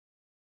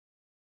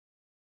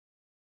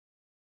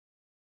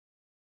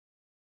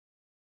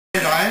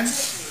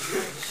Ions,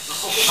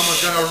 and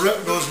we're going to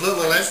rip those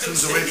little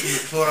electrons away from the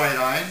chloride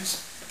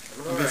ions,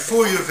 and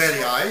before your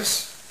very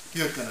eyes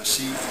you're going to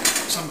see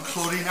some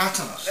chlorine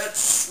atoms.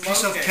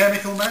 Piece of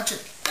chemical magic.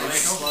 There you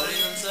go.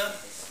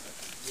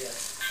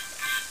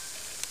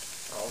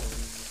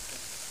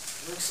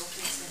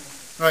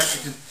 Right,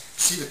 you can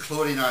see the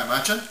chlorine, I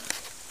imagine.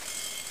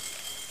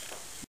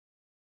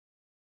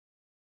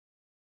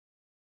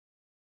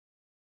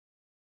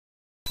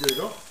 Here you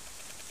go.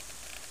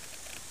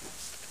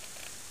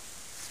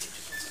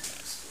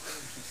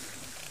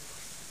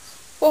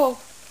 Whoa.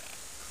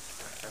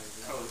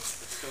 Oh,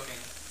 it's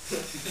cooking.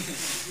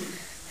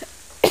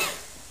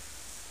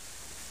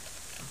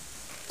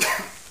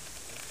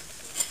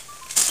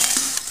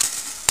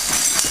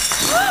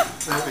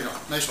 There we go.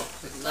 Nice one.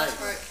 That's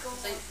work.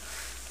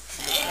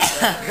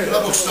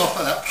 We'll stop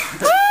at that.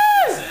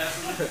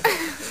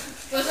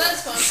 Was that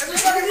fun?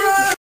 Everybody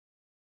run!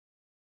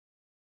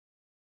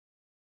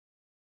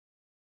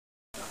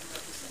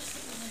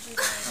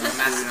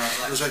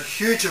 There's a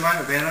huge amount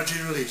of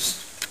energy released,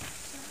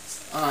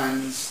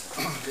 and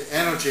the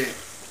energy,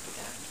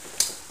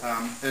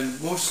 in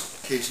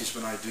most cases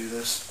when I do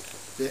this,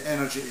 the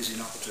energy is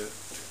enough to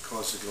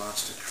cause the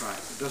glass to crack.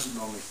 It doesn't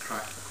normally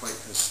crack quite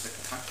as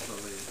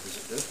spectacularly as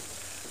it did,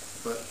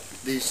 but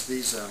these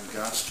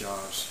gas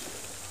jars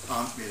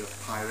aren't made of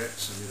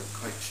pyrex, they're made of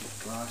quite cheap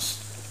glass.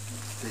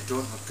 They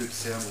don't have good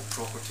thermal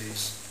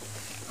properties,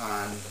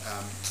 and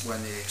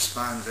when they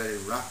expand very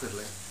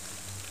rapidly,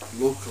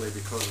 locally,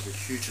 because of the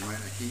huge amount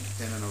of heat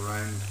in and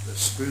around the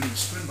spoon. The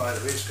spoon, by the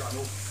way, has got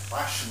an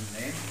old-fashioned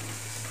name.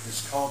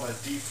 It's called a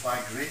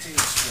deflagrating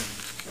spoon.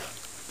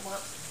 What?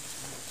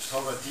 It's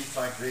called a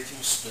deflagrating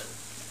spoon.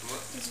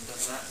 What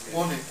does that mean?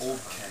 Only old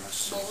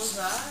chemists. What was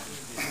that?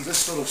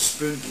 This little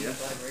spoon here.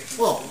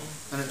 Well,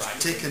 and it's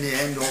taken the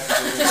end off.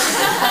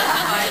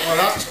 Well,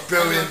 that's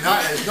brilliant.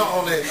 That is, not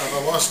only have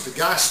I lost the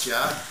gas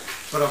jar,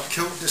 but I've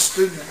killed the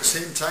spoon at the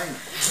same time.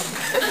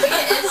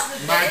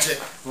 Magic.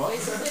 What?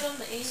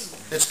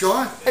 It's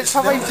gone. It's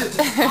probably melted.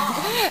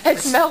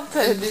 it's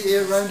melted. In the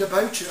air round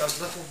about you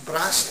as little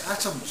brass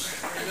atoms.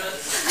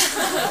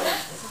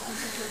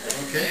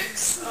 Okay?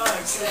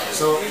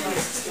 So